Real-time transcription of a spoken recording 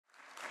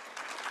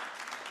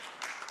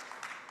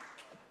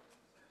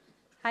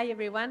Hi,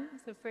 everyone.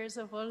 So first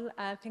of all,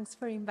 thanks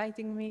for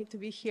inviting me to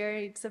be here.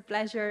 It's a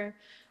pleasure.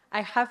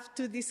 I have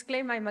to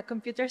disclaim I'm a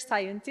computer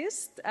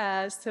scientist,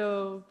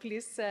 so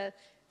please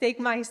take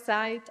my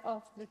side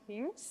of the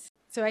things.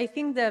 So I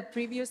think the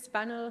previous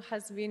panel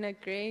has been a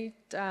great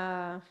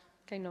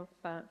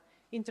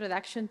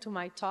introduction to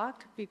my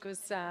talk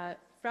because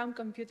from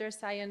computer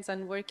science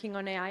and working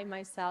on AI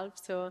myself,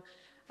 so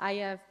I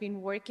have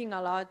been working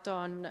a lot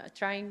on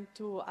trying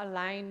to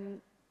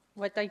align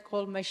what I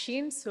call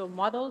machines, so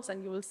models,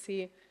 and you will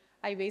see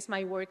I base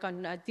my work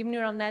on deep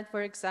neural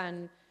networks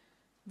and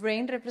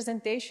brain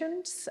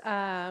representations.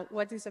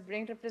 What is a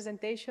brain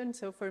representation?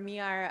 So for me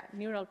are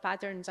neural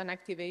patterns and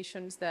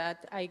activations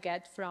that I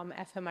get from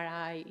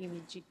fMRI,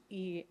 MEG,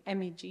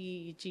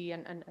 EEG,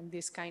 and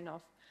this kind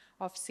of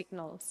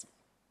signals.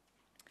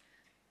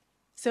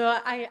 So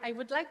I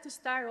would like to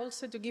start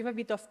also to give a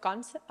bit of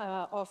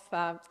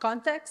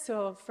context.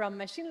 So from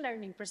machine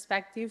learning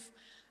perspective,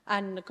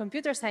 and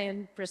computer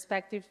science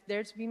perspective,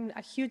 there's been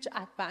a huge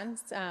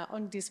advance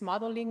on this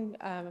modeling,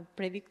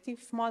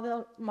 predictive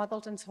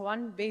models and so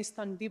on, based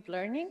on deep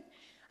learning.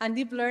 And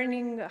deep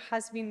learning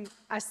has been,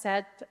 as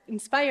said,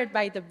 inspired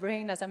by the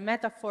brain as a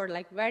metaphor,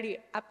 like very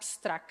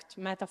abstract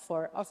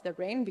metaphor of the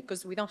brain,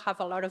 because we don't have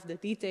a lot of the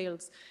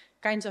details,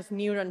 kinds of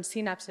neuron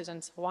synapses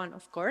and so on,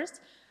 of course.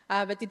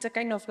 But it's a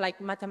kind of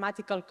like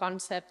mathematical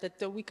concept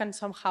that we can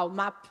somehow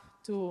map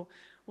to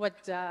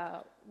what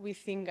we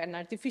think an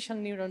artificial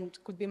neuron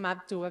could be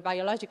mapped to a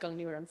biological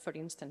neuron, for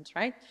instance,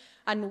 right?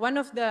 And one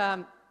of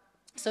the,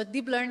 so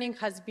deep learning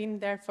has been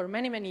there for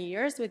many, many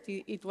years, but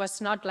it was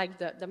not like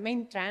the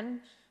main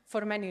trend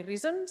for many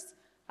reasons.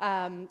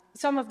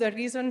 Some of the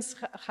reasons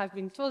have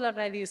been told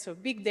already, so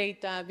big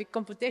data, big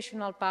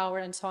computational power,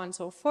 and so on and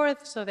so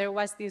forth. So there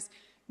was this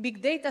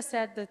big data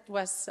set that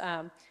was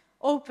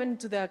open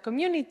to the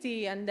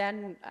community, and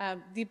then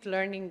deep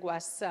learning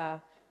was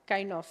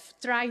kind of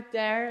tried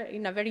there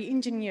in a very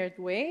engineered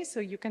way.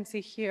 So you can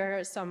see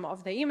here some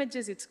of the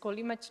images. It's called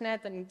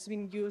ImageNet, and it's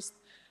been used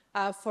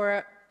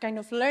for kind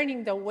of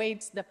learning the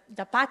weights,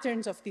 the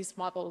patterns of these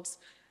models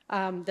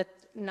that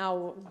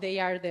now they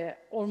are the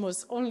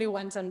almost only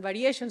ones and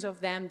variations of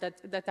them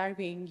that are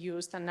being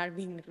used and are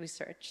being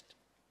researched.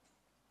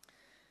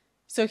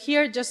 So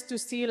here, just to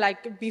see,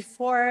 like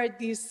before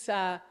this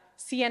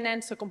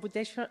CNN, so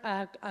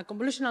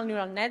convolutional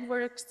neural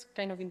networks,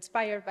 kind of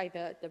inspired by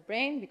the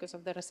brain because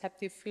of the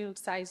receptive field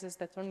sizes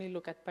that only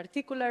look at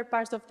particular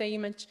parts of the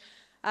image.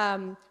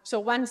 So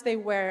once they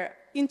were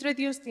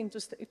introduced in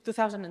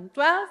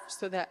 2012,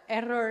 so the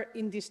error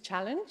in this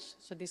challenge,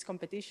 so this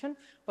competition,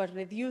 was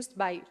reduced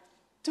by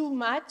too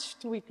much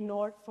to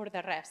ignore for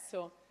the rest.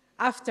 So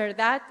after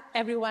that,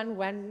 everyone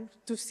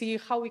went to see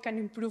how we can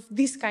improve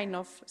this kind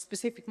of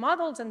specific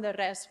models, and the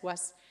rest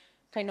was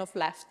kind of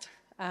left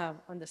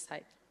on the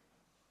side.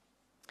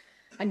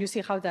 And you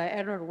see how the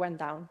error went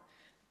down.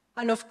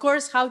 And of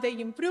course, how they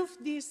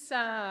improved this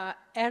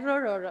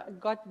error or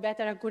got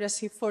better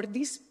accuracy for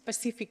this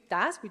specific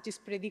task, which is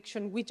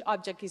prediction which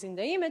object is in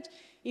the image,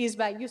 is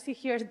by, you see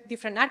here,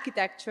 different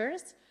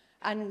architectures.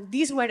 And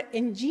these were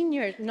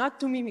engineered not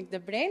to mimic the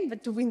brain,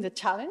 but to win the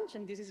challenge.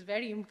 And this is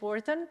very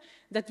important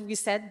that we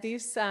said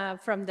this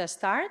from the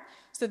start.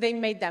 So they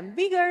made them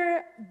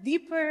bigger,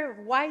 deeper,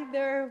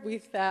 wider,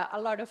 with a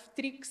lot of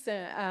tricks,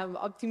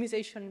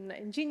 optimization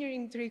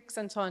engineering tricks,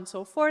 and so on and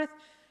so forth,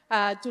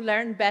 to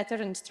learn better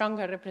and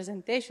stronger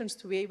representations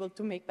to be able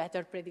to make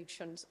better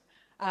predictions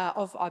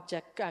of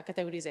object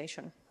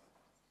categorization.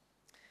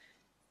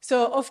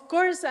 So, of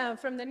course,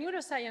 from the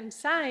neuroscience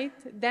side,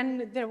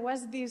 then there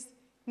was this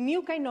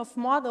new kind of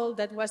model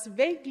that was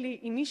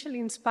vaguely initially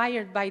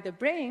inspired by the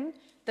brain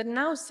that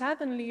now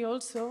suddenly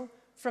also,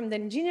 from the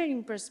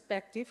engineering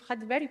perspective,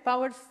 had very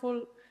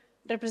powerful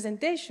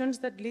representations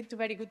that lead to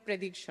very good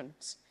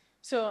predictions.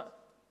 So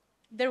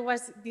there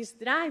was this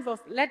drive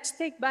of, let's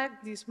take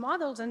back these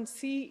models and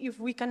see if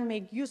we can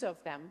make use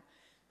of them.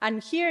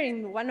 And here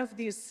in one of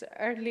these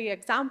early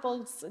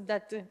examples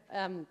that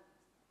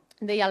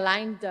they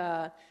aligned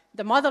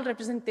the model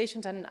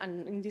representations and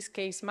in this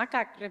case,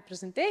 macaque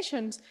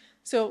representations.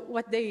 So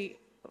what they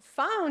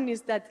found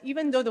is that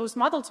even though those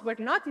models were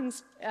not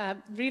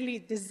really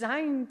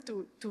designed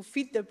to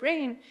fit the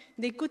brain,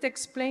 they could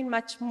explain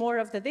much more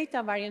of the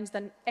data variance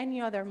than any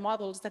other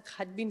models that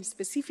had been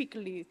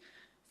specifically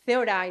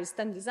theorized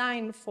and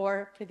designed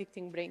for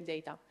predicting brain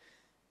data.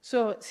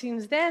 So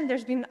since then,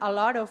 there's been a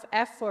lot of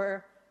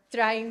effort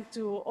trying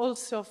to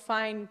also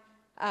find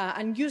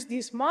and use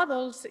these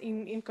models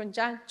in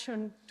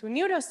conjunction to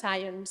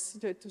neuroscience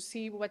to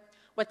see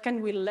what can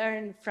we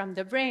learn from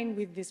the brain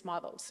with these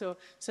models. So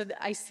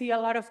I see a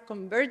lot of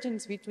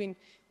convergence between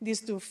these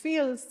two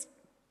fields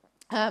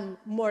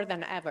more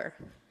than ever.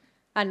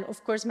 And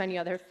of course, many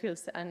other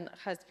fields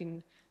has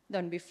been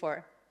done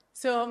before.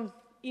 So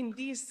in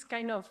this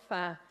kind of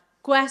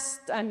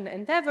quest and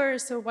endeavor,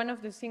 so one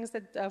of the things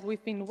that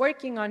we've been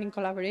working on in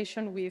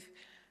collaboration with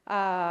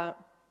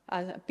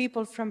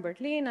people from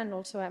Berlin and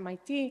also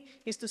MIT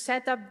is to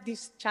set up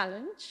this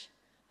challenge,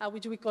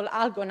 which we call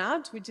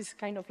Algonauts, which is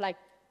kind of like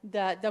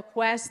the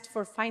quest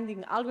for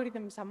finding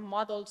algorithms and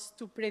models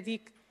to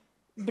predict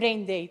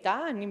brain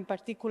data, and in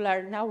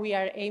particular, now we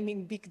are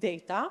aiming big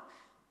data.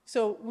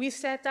 So we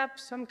set up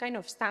some kind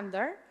of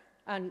standard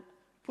and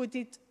put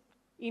it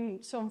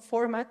in some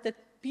format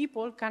that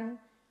people can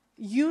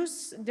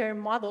use their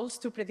models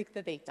to predict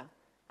the data.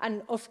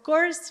 And of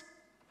course,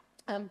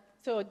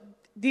 so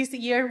this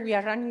year we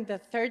are running the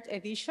 3rd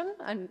edition,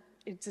 and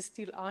it's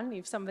still on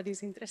if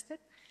somebody's interested.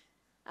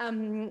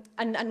 And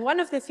one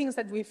of the things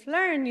that we've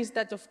learned is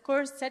that, of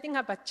course, setting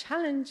up a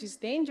challenge is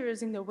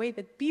dangerous in the way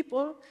that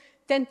people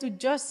tend to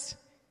just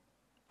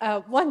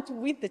want to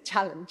win the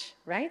challenge,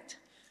 right?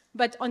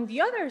 But on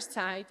the other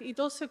side, it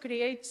also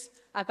creates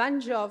a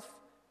bunch of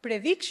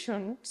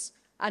predictions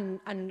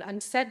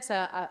and sets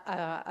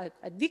a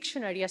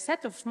dictionary, a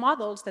set of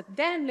models that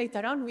then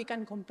later on we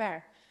can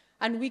compare.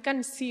 And we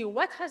can see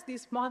what has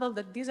this model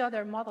that this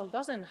other model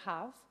doesn't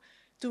have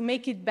to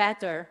make it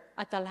better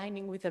at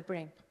aligning with the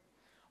brain.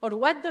 Or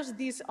what does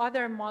this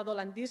other model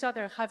and this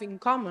other have in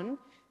common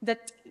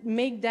that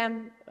make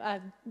them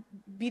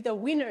be the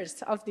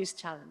winners of this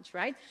challenge,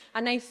 right?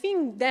 And I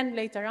think then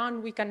later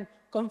on we can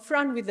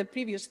confront with the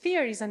previous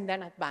theories and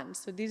then advance.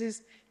 So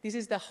this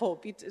is the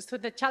hope. So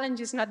the challenge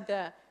is not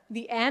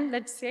the end,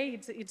 let's say,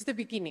 it's the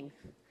beginning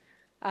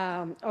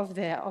of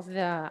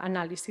the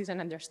analysis and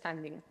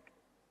understanding.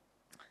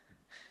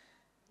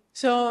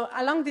 So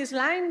along these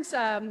lines,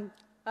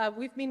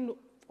 we've been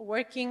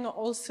working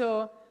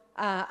also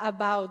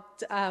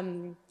about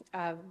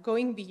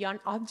going beyond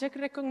object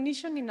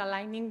recognition in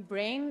aligning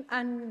brain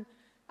and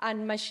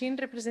machine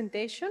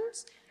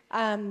representations,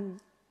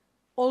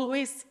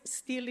 always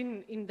still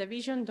in the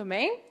vision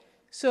domain.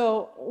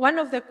 So one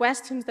of the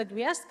questions that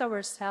we asked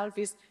ourselves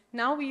is,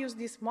 now we use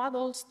these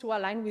models to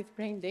align with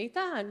brain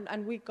data,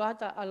 and we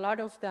got a lot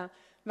of the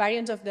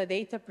variants of the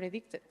data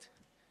predicted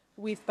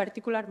with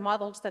particular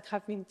models that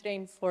have been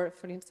trained for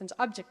instance,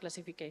 object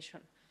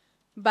classification.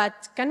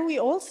 But can we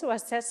also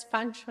assess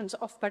functions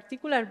of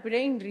particular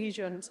brain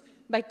regions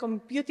by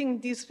computing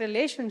these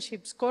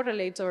relationships,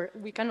 correlates, or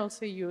we can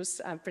also use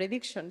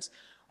predictions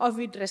of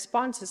its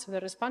responses, so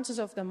the responses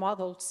of the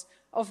models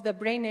of the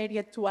brain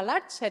area to a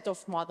large set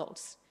of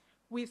models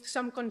with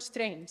some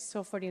constraints.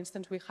 So for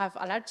instance, we have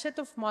a large set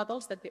of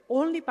models that the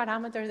only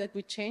parameter that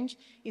we change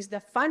is the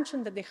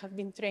function that they have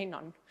been trained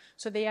on.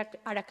 So they are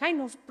a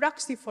kind of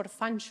proxy for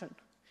function.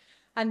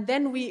 And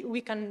then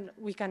we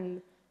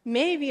can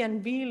maybe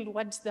unveil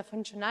what's the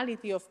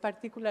functionality of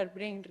particular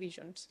brain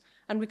regions.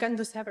 And we can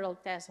do several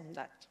tests on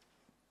that.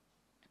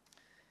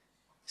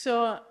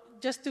 So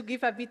just to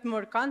give a bit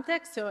more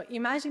context, so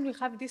imagine we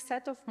have this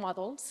set of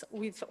models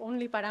with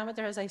only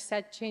parameters, as I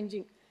said,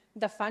 changing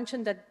the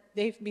function that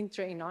they've been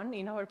trained on.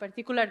 In our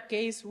particular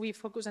case, we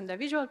focus on the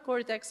visual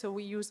cortex, so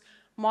we use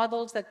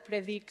models that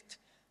predict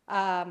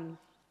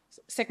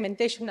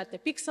segmentation at the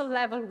pixel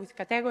level with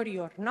category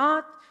or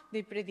not.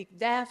 They predict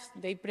depth,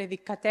 they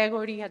predict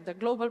category at the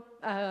global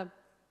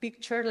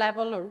picture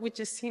level, or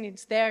which is seen,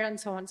 it's there, and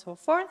so on and so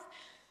forth.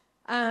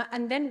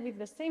 And then with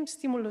the same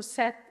stimulus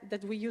set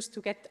that we use to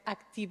get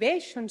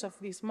activations of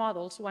these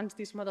models, once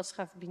these models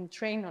have been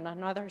trained on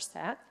another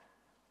set,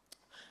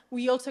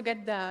 we also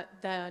get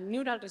the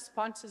neural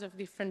responses of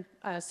different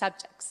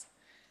subjects.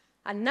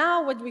 And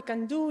now what we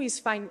can do is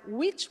find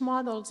which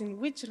models in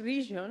which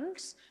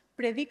regions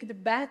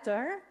predict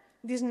better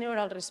these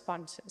neural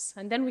responses.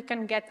 And then we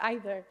can get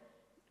either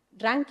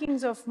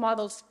rankings of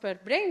models per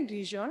brain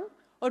region,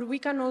 or we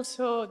can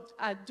also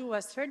do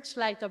a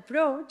searchlight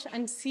approach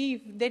and see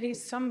if there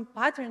is some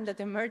pattern that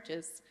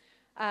emerges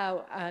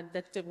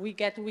that we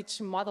get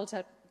which models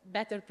are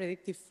better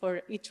predictive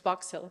for each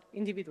voxel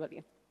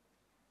individually.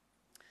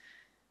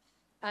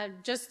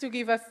 Just to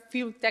give a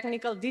few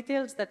technical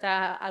details that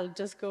I'll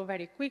just go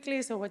very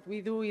quickly. So what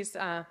we do is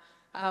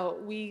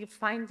we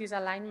find this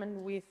alignment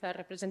with a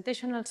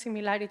representational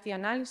similarity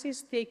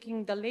analysis,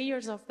 taking the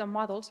layers of the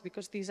models,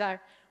 because these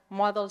are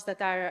models that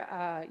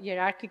are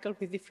hierarchical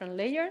with different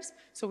layers.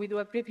 So we do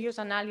a previous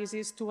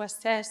analysis to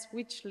assess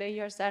which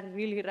layers are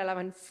really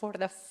relevant for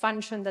the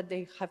function that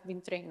they have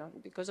been trained on,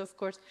 because of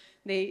course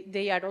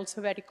they are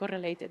also very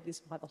correlated,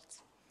 these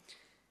models.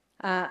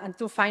 And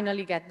to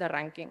finally get the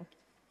ranking.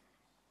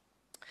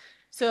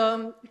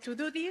 So to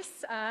do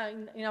this,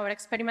 in our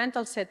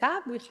experimental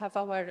setup, we have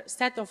our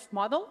set of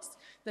models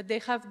that they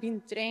have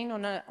been trained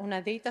on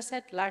a data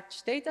set,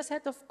 large data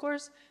set, of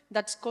course,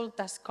 that's called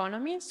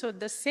taxonomy. So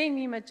the same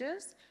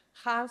images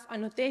have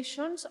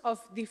annotations of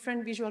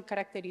different visual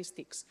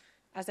characteristics.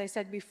 As I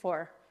said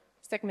before,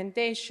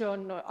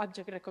 segmentation,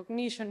 object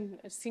recognition,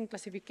 scene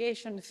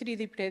classification,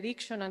 3D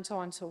prediction, and so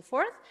on and so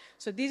forth.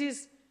 So this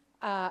is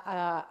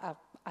a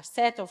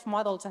set of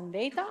models and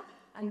data.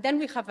 And then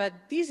we have a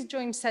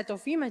disjoint set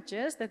of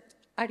images that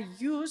are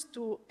used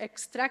to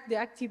extract the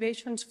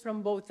activations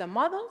from both the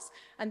models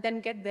and then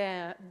get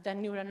the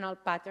neuronal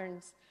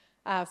patterns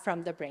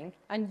from the brain.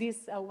 And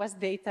this was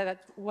data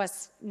that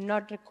was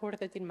not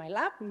recorded in my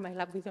lab. In my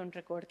lab, we don't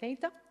record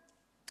data.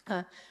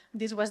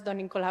 This was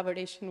done in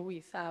collaboration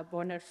with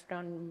Bonner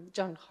from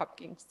Johns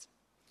Hopkins.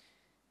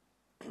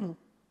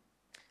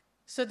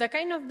 So the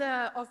kind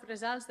of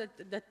results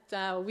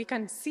that we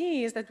can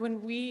see is that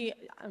when we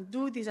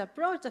do this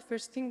approach, the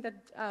first thing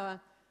that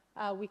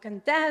we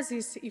can test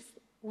is if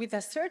with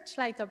a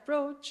searchlight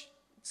approach,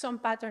 some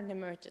pattern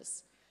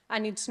emerges.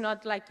 And it's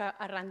not like a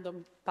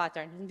random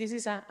pattern. And this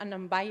is an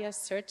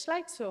unbiased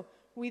searchlight, so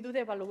we do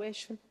the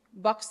evaluation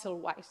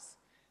voxel-wise.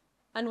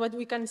 And what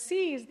we can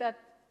see is that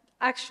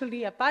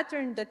actually a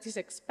pattern that is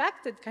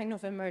expected kind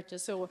of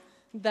emerges. So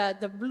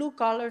the blue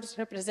colors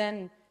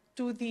represent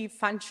 2D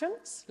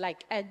functions,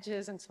 like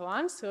edges and so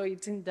on. So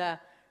it's in the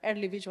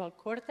early visual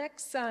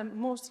cortex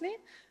mostly.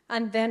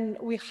 And then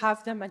we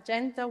have the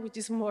magenta, which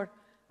is more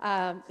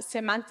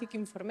semantic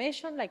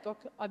information, like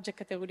object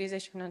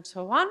categorization and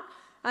so on.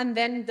 And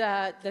then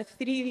the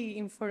 3D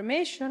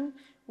information,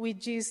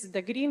 which is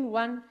the green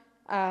one,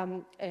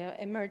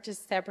 emerges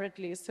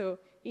separately. So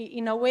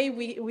in a way,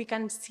 we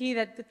can see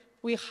that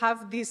we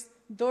have this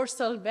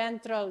dorsal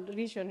ventral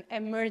region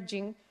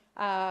emerging,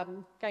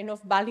 kind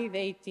of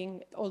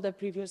validating all the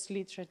previous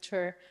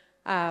literature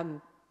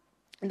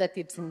that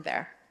it's in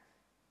there.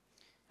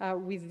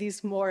 With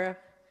this more,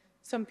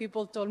 some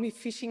people told me,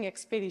 fishing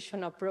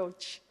expedition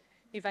approach,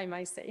 if I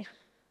might say.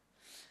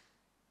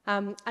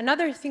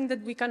 Another thing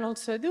that we can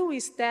also do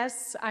is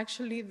test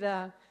actually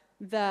the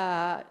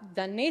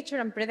nature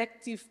and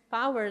predictive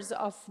powers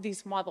of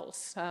these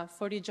models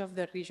for each of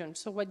the regions.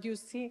 So what you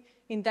see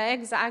in the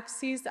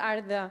x-axis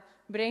are the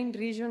brain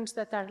regions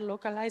that are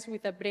localized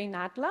with the brain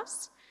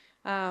atlas,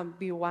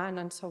 B1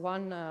 and so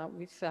on,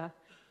 with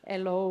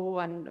LO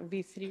and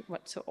V3,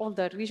 so all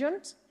the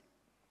regions.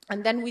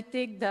 And then we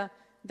take the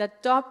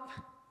top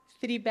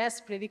 3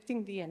 best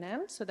predicting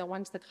DNN, so the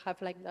ones that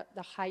have like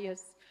the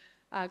highest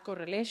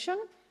correlation,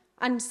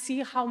 and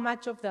see how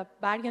much of the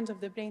variance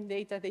of the brain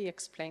data they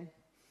explain.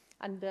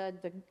 And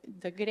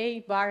the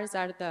gray bars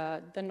are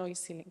the noise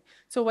ceiling.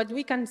 So what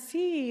we can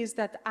see is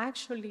that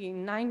actually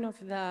in 9 of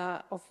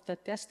the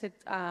tested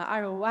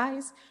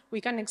ROIs,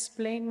 we can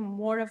explain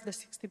more of the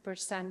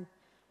 60%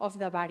 of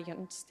the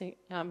variance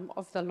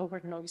of the lower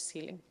noise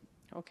ceiling.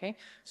 Okay,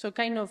 so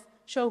kind of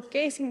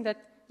showcasing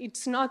that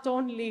it's not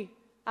only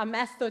a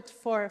method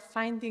for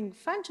finding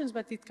functions,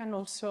 but it can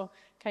also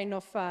kind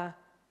of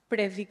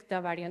predict the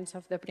variance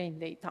of the brain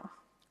data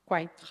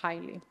quite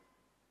highly.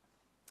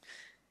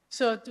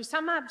 So to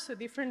sum up, so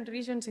different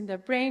regions in the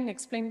brain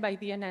explained by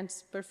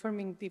DNNs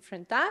performing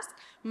different tasks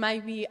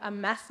might be a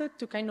method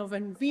to kind of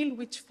unveil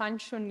which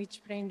function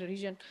each brain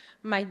region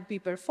might be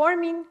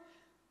performing.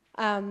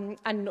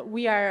 And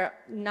we are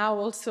now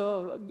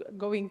also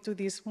going to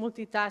these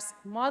multitask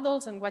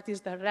models and what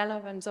is the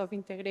relevance of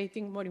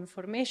integrating more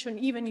information,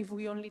 even if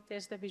we only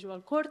test the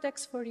visual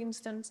cortex, for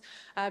instance,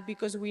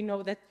 because we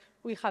know that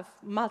we have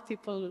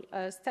multiple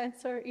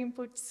sensor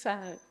inputs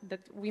that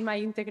we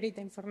might integrate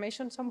the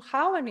information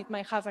somehow and it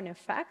might have an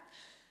effect.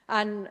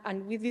 And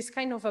with this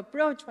kind of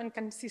approach, one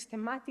can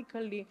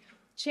systematically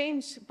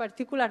change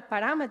particular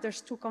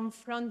parameters to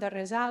confront the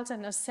results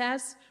and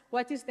assess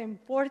what is the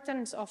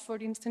importance of, for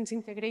instance,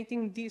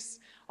 integrating this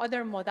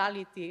other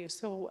modality.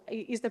 So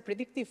is the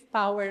predictive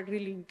power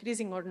really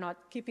increasing or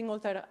not, keeping all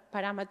the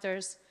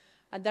parameters,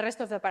 the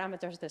rest of the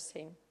parameters the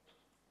same?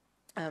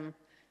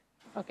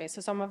 Okay,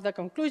 so some of the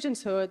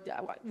conclusions. So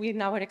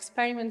in our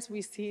experiments,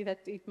 we see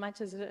that it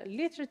matches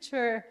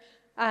literature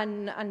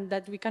and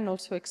that we can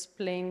also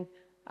explain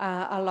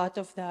a lot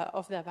of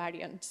the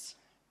variance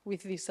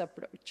with this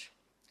approach.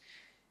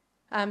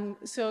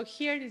 So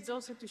here is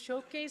also to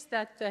showcase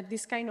that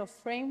this kind of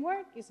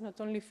framework is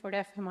not only for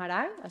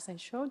fMRI, as I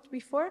showed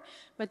before,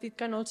 but it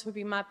can also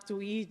be mapped to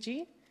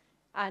EEG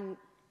and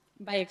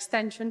by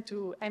extension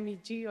to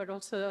MEG or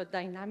also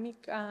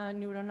dynamic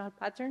neuronal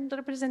pattern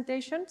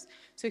representations.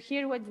 So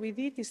here what we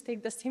did is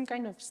take the same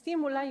kind of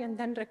stimuli and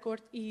then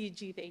record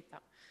EEG data.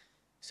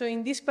 So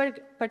in this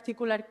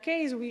particular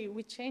case,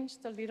 we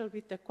changed a little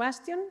bit the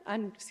question,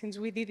 and since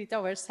we did it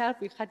ourselves,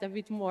 we had a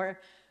bit more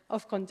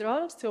of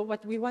control. So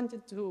what we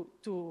wanted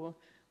to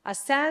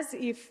assess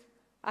if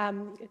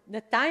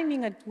the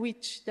timing at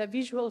which the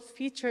visual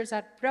features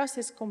are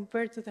processed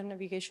compared to the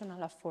navigational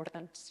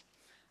affordance,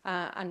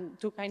 and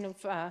to kind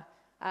of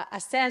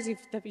assess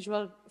if the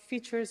visual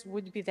features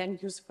would be then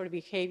used for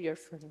behavior,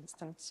 for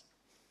instance.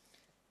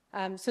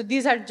 So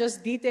these are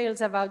just details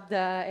about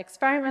the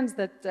experiments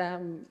that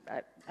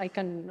I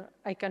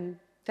can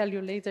tell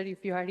you later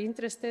if you are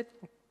interested,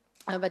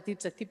 but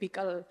it's a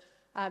typical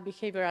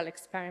behavioral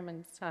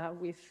experiments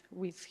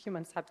with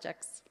human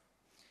subjects.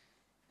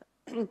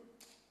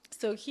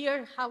 So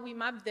here, how we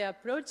map the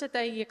approach that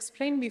I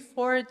explained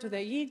before to the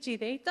EEG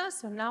data.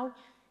 So now,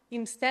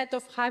 instead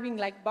of having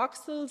like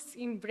voxels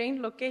in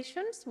brain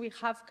locations, we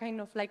have kind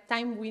of like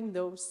time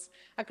windows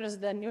across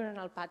the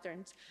neuronal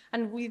patterns.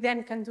 And we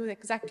then can do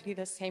exactly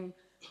the same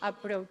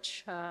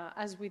approach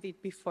as we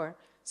did before.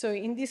 So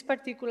in this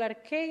particular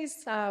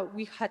case,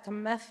 we had a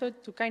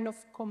method to kind of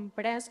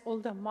compress all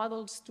the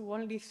models to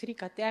only 3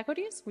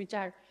 categories, which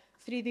are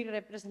 3D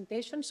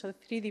representations, so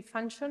 3D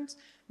functions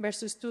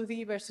versus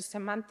 2D versus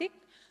semantic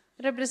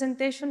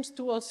representations,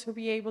 to also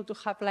be able to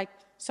have like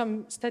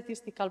some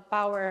statistical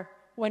power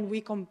when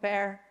we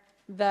compare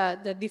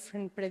the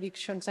different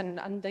predictions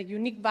and the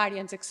unique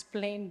variants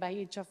explained by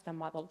each of the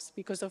models.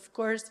 Because of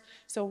course,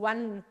 so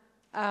one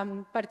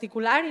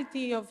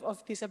particularity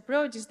of this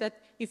approach is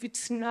that if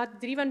it's not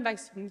driven by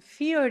some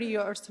theory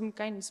or some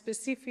kind of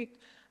specific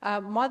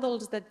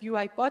models that you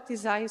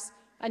hypothesize,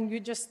 and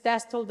you just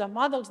test all the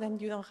models, then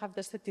you don't have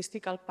the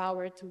statistical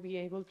power to be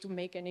able to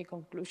make any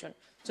conclusion.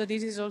 So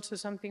this is also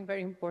something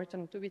very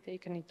important to be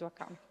taken into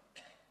account.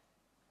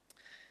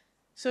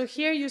 So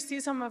here you see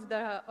some of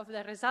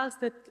the results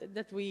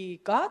that we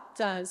got.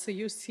 So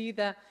you see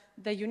the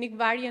unique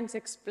variants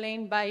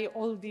explained by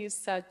all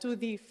these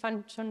 2D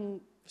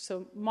function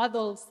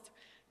models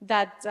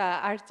that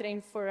are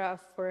trained for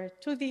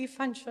 2D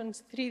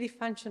functions, 3D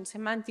functions,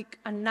 semantic,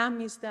 and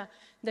NAM is the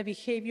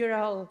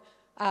behavioral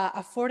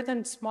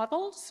affordance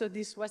model. So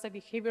this was a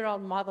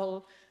behavioral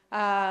model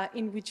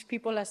in which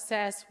people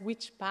assess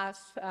which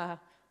path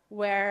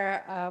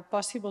were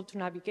possible to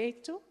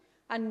navigate to.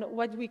 And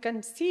what we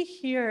can see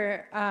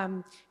here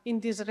in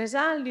this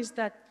result is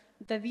that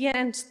the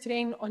DNNs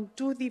trained on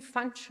 2D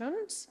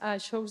functions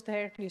shows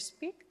the earliest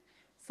peak,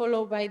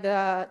 followed by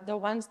the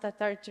ones that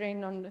are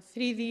trained on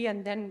 3D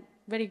and then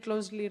very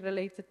closely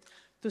related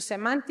to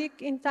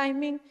semantic in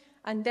timing.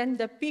 And then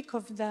the peak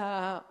of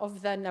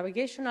the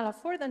navigational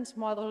affordance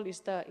model is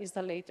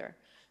the later.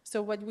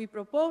 So what we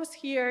propose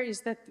here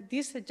is that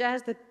this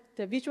suggests that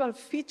the visual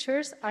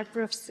features are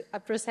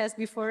processed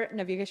before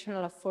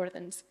navigational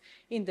affordance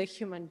in the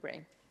human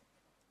brain.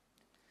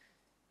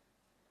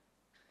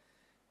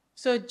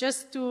 So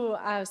just to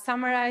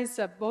summarize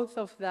both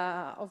of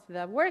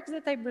the works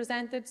that I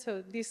presented,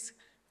 so this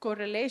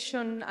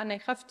correlation, and I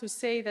have to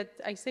say that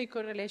I say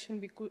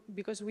correlation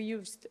because we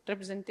used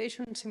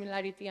representation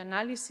similarity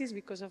analysis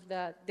because of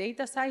the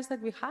data size that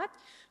we had,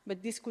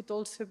 but this could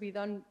also be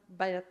done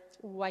by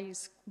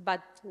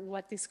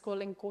what is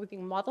called encoding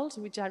models,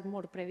 which are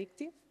more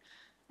predictive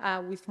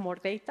with more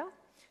data.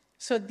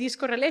 So this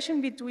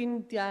correlation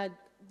between the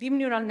deep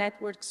neural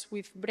networks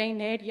with brain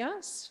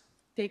areas,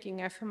 taking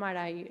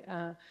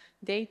fMRI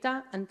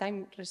data and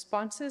time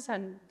responses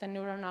and the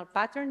neuronal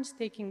patterns,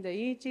 taking the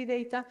EEG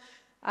data,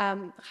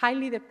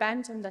 highly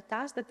depends on the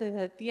task that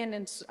the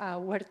DNNs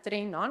were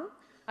trained on.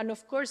 And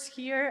of course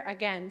here,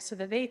 again, so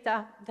the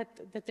data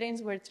that the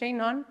trains were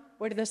trained on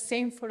were the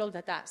same for all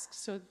the tasks.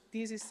 So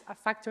this is a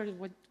factor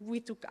that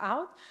we took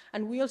out.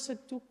 And we also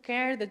took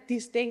care that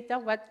this data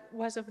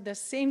was of the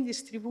same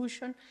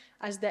distribution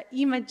as the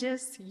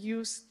images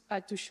used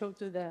to show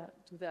to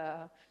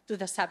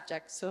the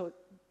subject. So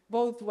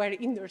both were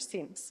indoor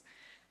scenes,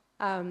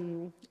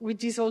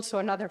 which is also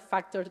another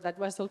factor that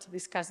was also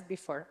discussed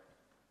before.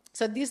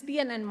 So these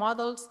DNN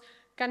models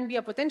can be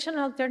a potential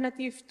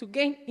alternative to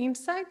gain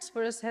insights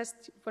for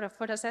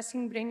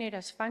assessing brain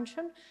areas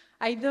function.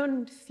 I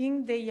don't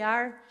think they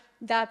are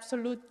the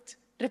absolute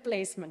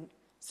replacement.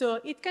 So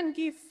it can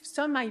give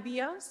some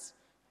ideas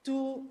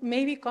to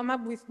maybe come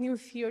up with new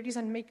theories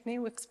and make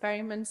new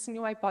experiments,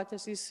 new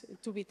hypotheses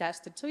to be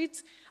tested. So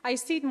I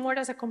see it more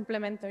as a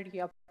complementary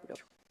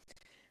approach.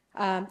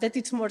 That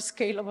it's more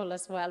scalable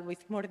as well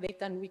with more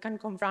data, and we can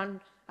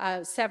confront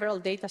several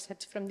data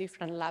sets from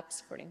different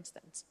labs, for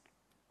instance.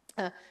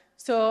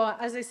 So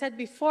as I said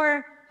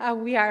before,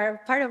 we are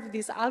part of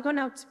this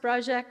Algonauts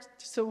project,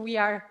 so we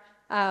are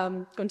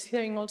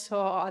considering also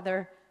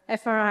other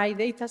fMRI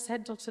data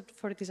sets also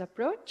for this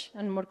approach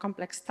and more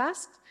complex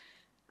tasks.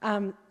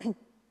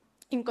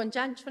 In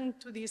conjunction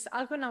to this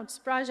Algonauts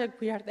project,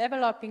 we are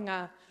developing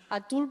a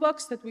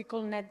toolbox that we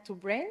call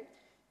Net2Brain,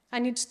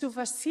 and it's to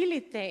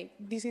facilitate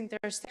this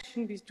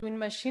intersection between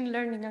machine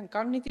learning and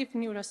cognitive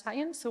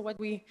neuroscience. So what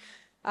we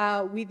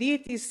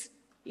did is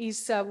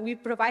we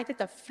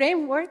provided a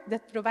framework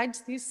that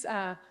provides this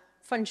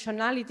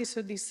functionality,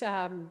 so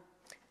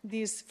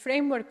this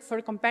framework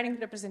for comparing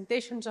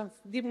representations of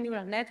deep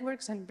neural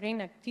networks and brain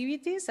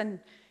activities, and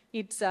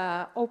it's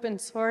open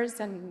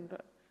source, and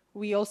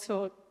we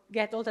also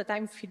get all the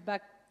time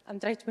feedback and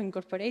try to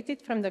incorporate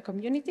it from the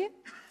community.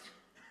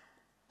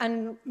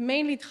 And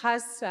mainly it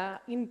has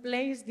in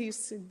place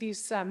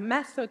this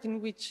method in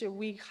which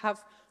we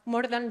have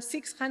more than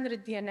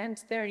 600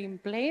 DNNs there in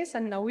place,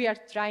 and now we are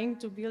trying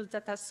to build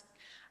a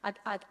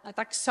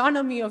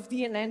taxonomy of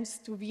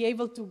DNNs to be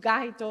able to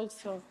guide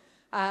also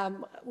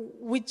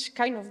which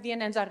kind of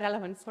DNNs are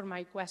relevant for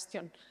my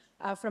question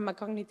from a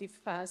cognitive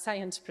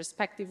science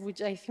perspective,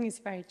 which I think is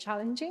very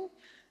challenging.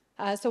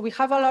 So we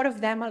have a lot of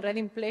them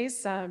already in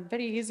place,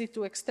 very easy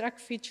to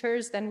extract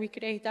features. Then we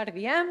create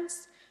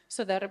RDMs,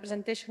 so the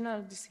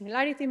representational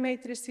dissimilarity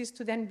matrices,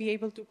 to then be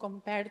able to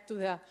compare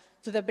to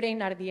the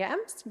brain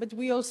RDMs. But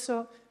we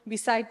also,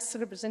 besides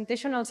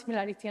representational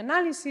similarity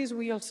analysis,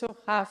 we also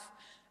have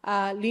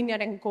linear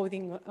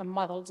encoding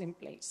models in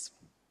place.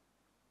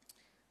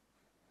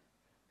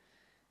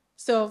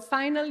 So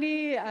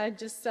finally,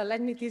 just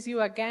let me tease you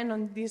again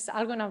on this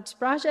Algonauts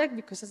project,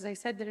 because as I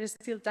said, there is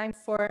still time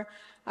for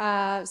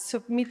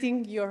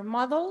submitting your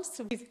models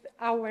with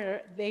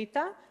our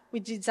data,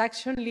 which is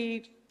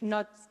actually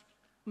not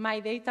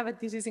my data, but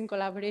this is in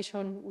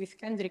collaboration with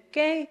Kendrick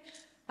Kay.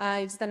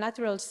 It's the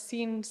natural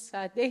scenes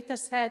data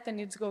set,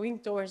 and it's going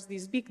towards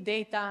this big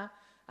data,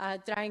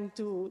 trying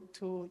to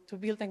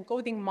build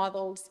encoding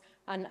models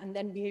and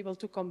then be able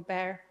to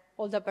compare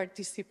all the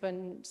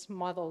participants'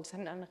 models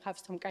and have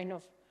some kind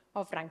of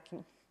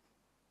ranking.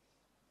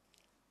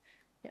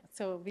 Yeah,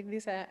 so with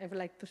this, I would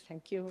like to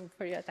thank you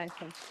for your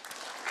attention.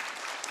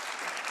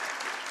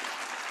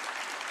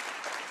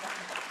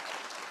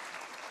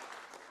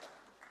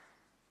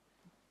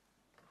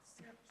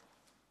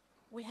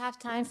 We have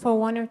time for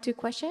 1 or 2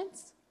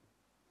 questions.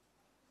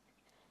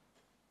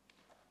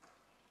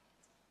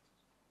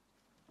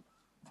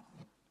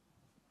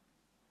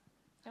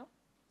 No?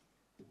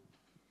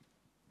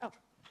 Oh.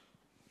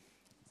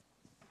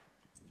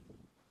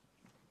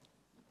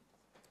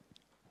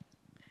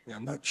 Yeah,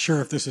 I'm not sure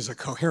if this is a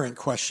coherent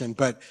question,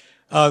 but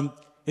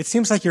it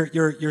seems like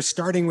you're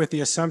starting with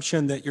the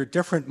assumption that your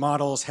different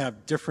models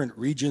have different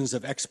regions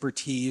of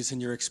expertise,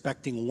 and you're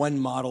expecting one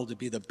model to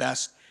be the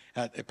best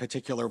at a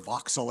particular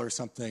voxel or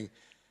something.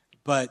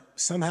 But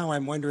somehow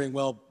I'm wondering,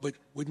 well, but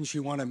wouldn't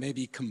you want to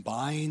maybe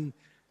combine?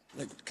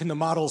 Like, can the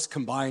models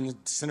combine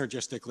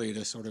synergistically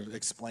to sort of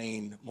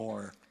explain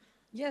more?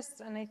 Yes,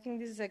 and I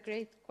think this is a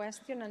great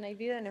question, and I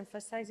didn't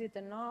emphasize it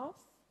enough,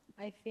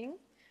 I think.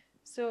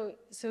 So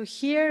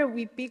here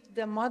we picked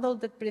the model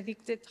that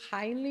predicted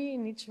highly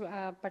in each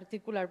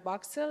particular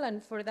voxel,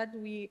 and for that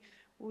we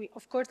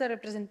of course the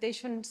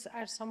representations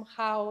are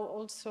somehow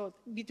also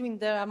between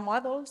the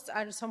models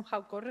are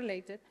somehow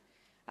correlated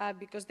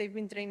because they've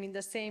been trained in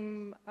the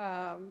same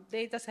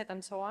data set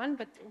and so on,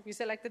 but we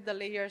selected the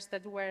layers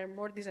that were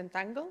more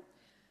disentangled.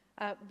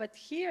 But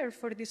here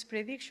for this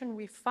prediction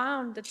we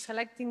found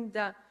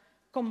that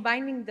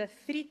combining the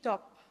 3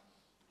 top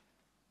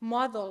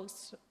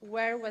models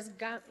was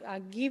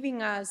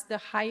giving us the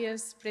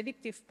highest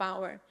predictive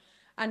power.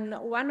 And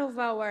one of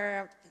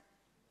our,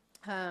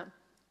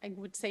 I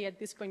would say at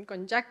this point,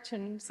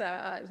 conjectures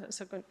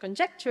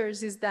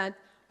is that,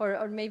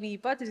 or maybe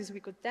hypothesis we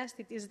could test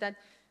it, is that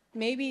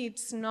maybe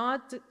it's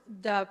not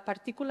the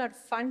particular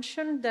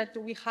function that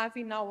we have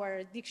in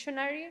our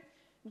dictionary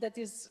that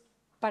is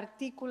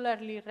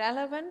particularly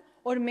relevant,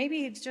 or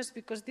maybe it's just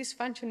because this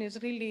function is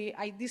really,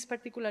 this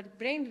particular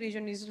brain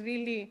region is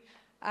really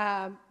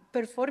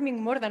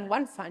performing more than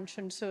one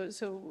function, so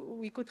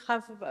we could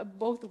have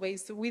both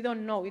ways. So we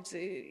don't know.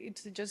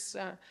 It's just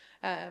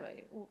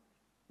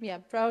yeah.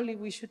 Probably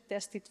we should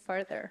test it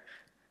further.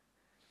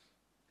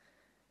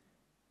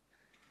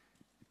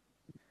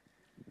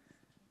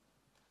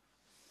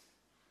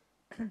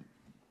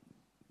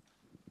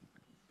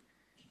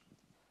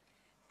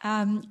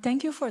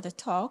 Thank you for the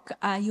talk.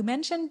 You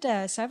mentioned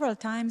several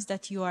times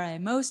that you are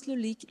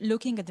mostly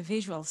looking at the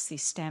visual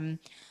system.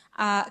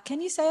 Can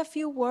you say a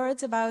few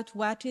words about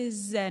what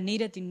is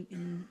needed,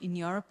 in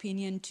your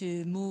opinion,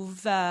 to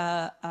move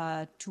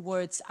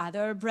towards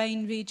other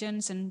brain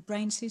regions and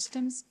brain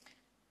systems?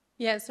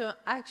 Yeah, so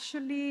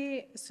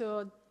actually,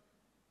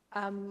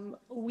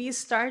 we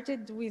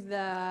started with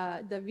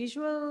the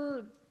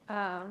visual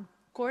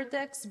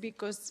cortex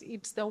because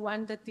it's the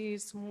one that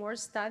is more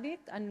studied.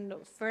 And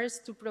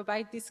first, to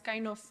provide this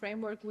kind of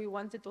framework, we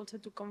wanted also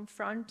to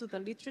confront to the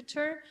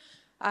literature.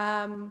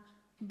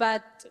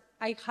 But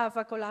I have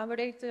a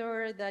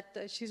collaborator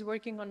that she's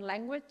working on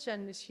language,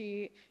 and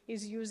she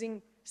is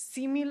using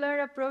similar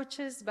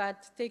approaches,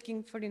 but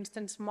taking, for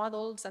instance,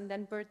 models and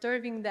then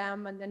perturbing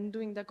them and then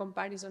doing the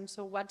comparison.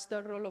 So what's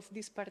the role of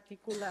this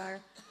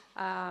particular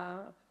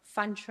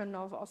function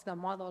of the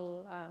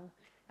model?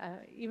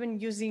 Even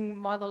using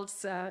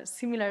models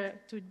similar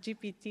to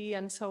GPT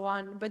and so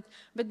on. But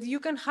you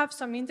can have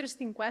some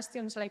interesting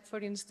questions, like, for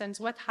instance,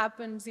 what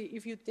happens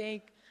if you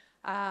take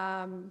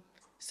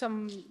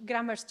some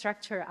grammar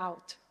structure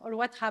out? Or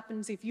what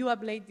happens if you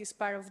ablate this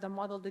part of the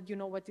model that you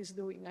know what it's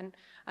doing?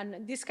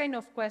 And these kind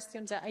of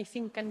questions, I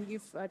think, can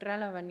give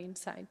relevant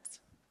insights.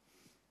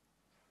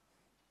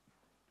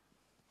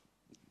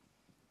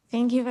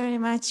 Thank you very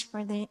much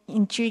for the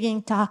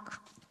intriguing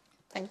talk.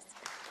 Thanks.